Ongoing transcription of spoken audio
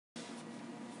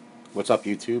What's up,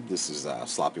 YouTube? This is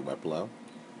Sloppy Web Below.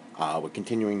 We're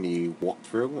continuing the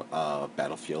walkthrough of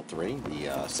Battlefield 3,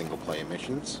 the single-player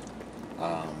missions.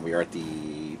 We are at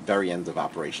the very end of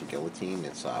Operation Guillotine.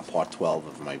 It's part 12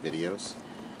 of my videos.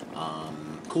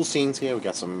 Cool scenes here. We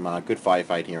got some good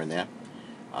firefight here and there.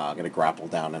 Gonna grapple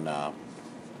down an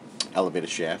elevator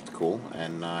shaft, cool,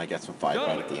 and I got some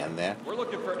firefight at the end there. We're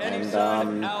looking for any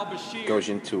And goes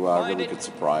into a really good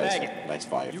surprise, nice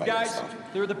firefight and stuff.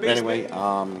 But anyway,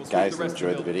 guys,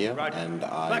 enjoy the video, and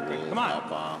I will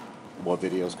have more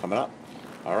videos coming up.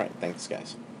 All right, thanks,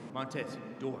 guys. Montez,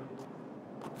 door.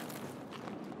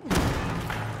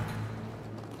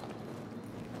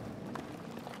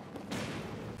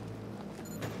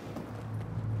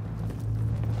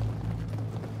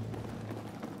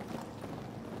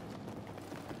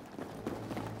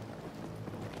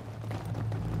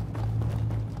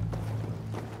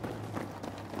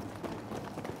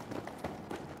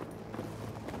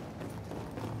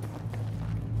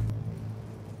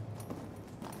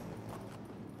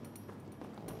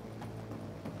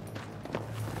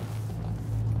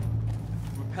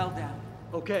 Rappel down.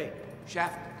 Okay.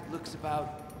 Shaft looks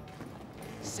about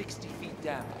 60 feet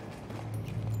down.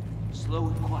 Slow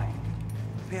and quiet.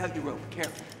 Pay out your rope,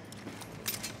 careful.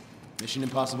 Mission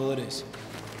impossible it is.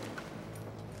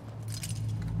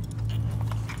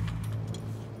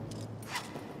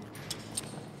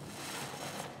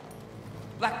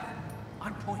 Blackburn,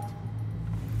 on point.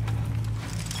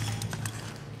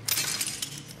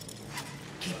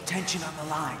 Keep tension on the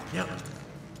line. Yep.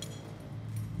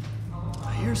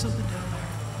 I hear something down there.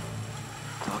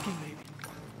 Talking, maybe.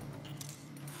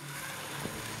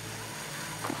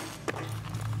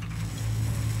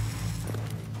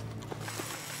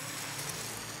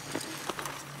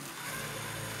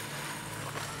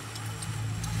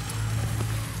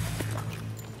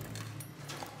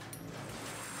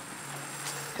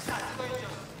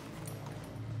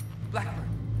 Blackburn,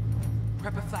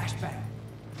 prep a flashbang.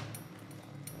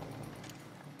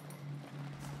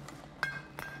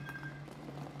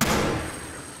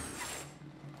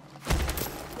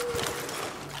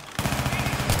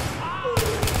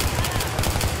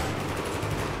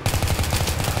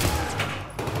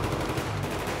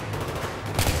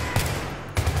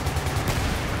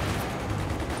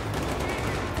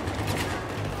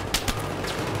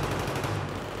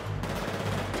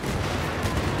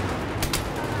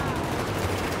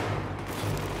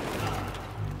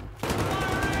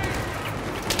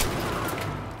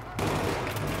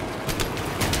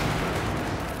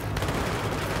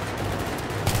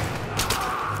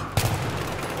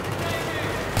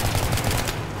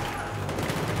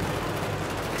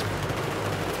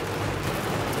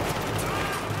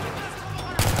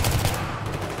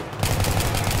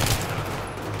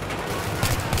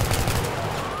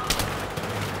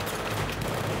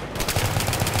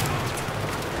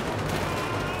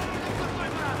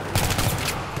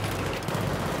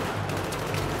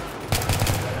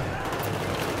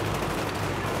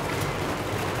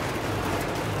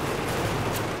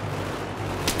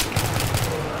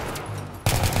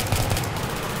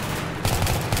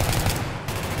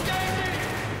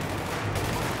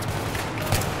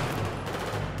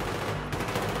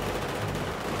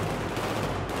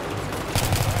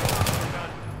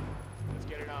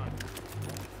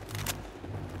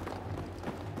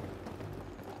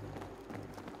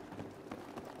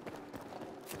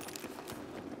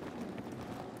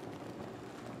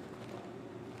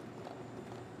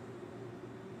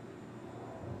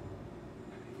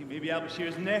 Maybe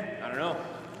Al-Bashir's in there? I don't know.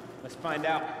 Let's find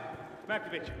out.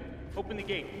 Markovich, open the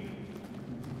gate.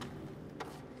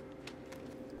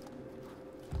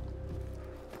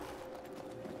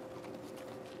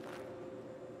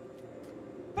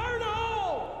 Fire in the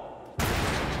hole!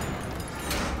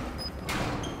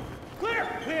 Clear!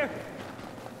 Clear!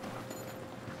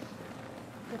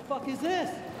 What the fuck is this?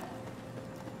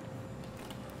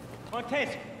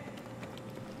 Montez!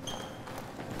 You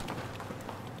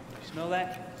smell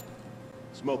that?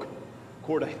 Smoke.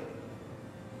 Cordite.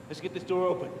 Let's get this door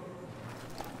open.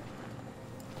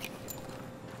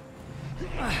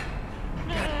 God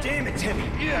damn it, Timmy.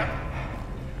 Yeah.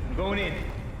 I'm going in.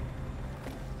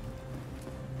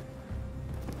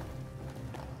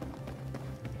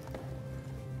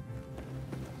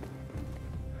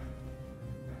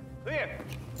 Clear.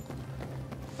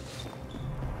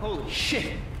 Holy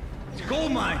shit. It's a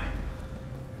gold mine.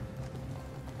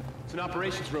 It's an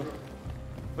operations room.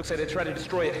 Looks like they tried to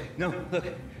destroy it. No, look,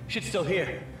 shit's still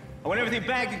here. I want everything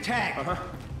bagged and tagged. Uh-huh.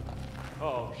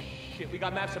 Oh, shit, we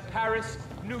got maps of Paris,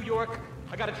 New York.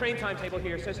 I got a train timetable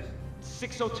here. It says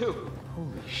 6:02.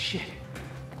 Holy shit.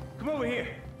 Come over here.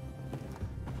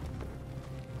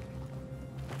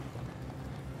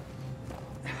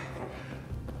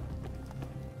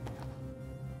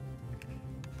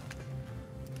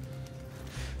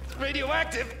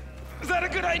 radioactive. Is that a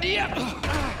good idea?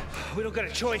 We don't got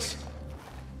a choice.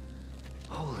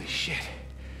 Holy shit.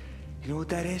 You know what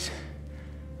that is?